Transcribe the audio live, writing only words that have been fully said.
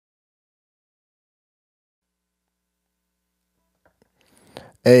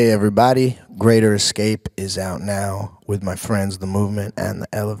Hey everybody, Greater Escape is out now with my friends The Movement and the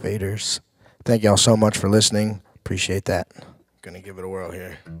Elevators. Thank y'all so much for listening. Appreciate that. Gonna give it a whirl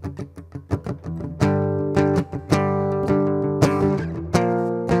here.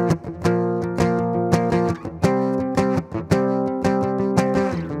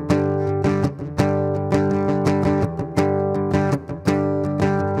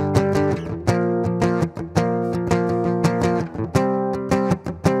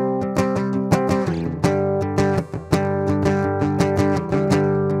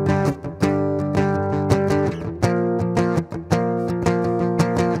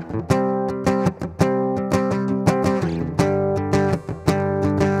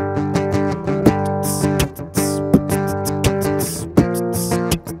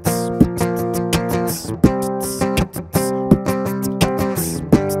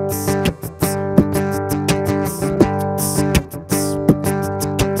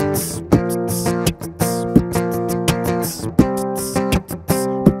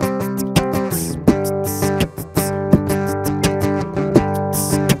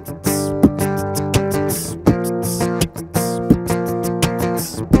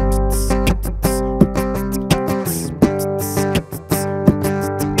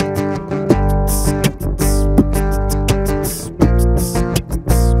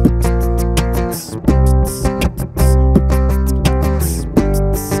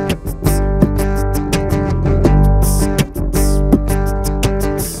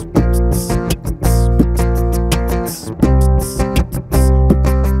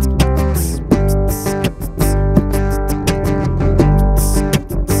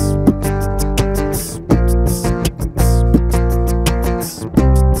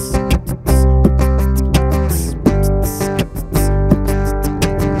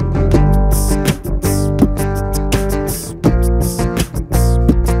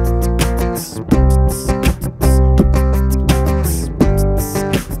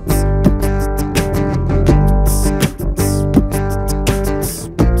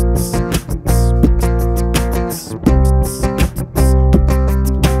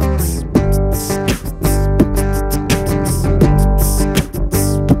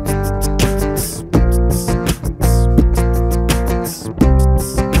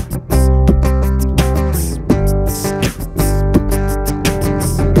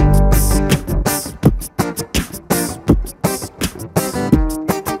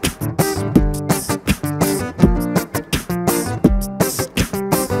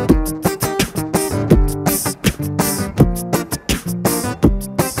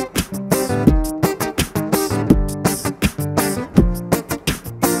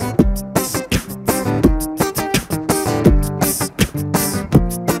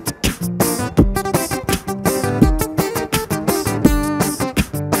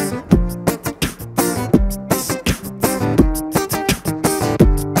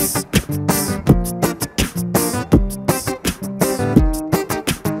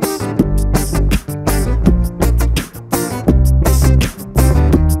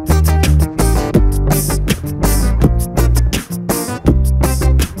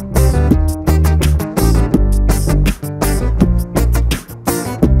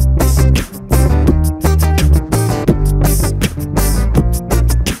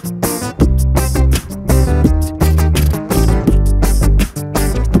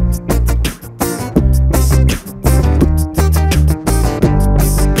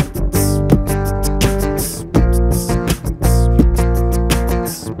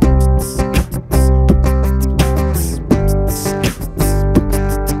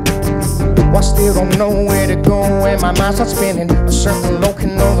 still don't know where to go when my mind starts spinning. A certain low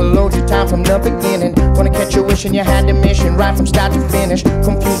can overload your time from the beginning. Wanna catch your wish and you had the mission right from start to finish.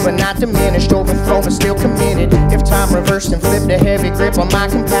 Confused but not diminished, overthrown but still committed. If time reversed and flipped a heavy grip on my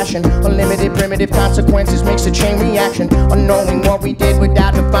compassion, unlimited primitive consequences makes a chain reaction. Unknowing what we did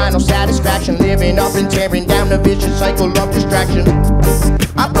without the final satisfaction. Living up and tearing down the vicious cycle of distraction.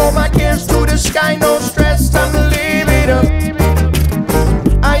 I blow my cares to the sky, no stress, time to live it up.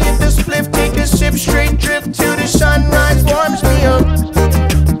 I hit the spliff, take a sip, straight drift till the sunrise warms me up.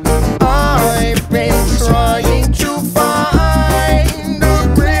 I've been trying to find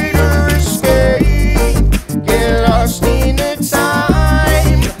a greater escape, get lost in the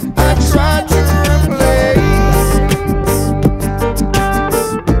time I tried to replace.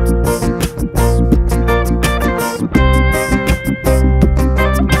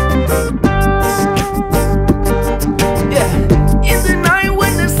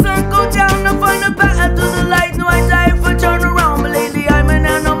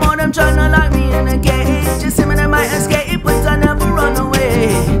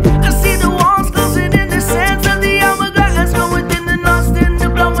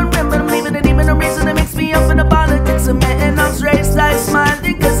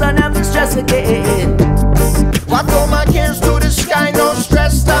 rise again. I throw my cares to the sky, no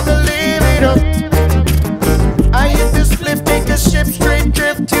stress, time to live it up. I hit the spliff, take a ship, straight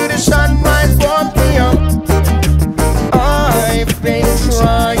drift to the sunrise, warm me up. I've been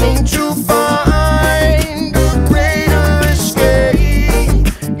trying to find a greater escape.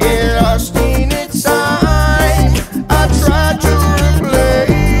 Get lost in its time, I try to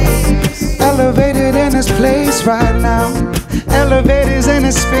replace. Elevated in this place right now. Elevators in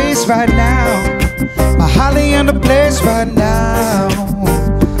this space right now. Mihali in the place right now.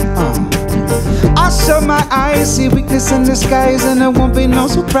 I shut my eyes, see weakness in the skies, and there won't be no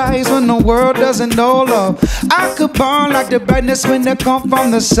surprise when the world doesn't know love. I could burn like the brightness when they come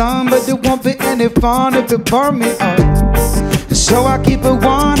from the sun, but there won't be any fun if it burn me up. So I keep it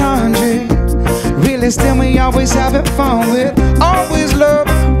 100. Really still we always having fun with. Always love,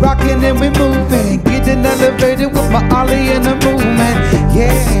 rocking and we moving. Getting elevated with my ollie in the movement.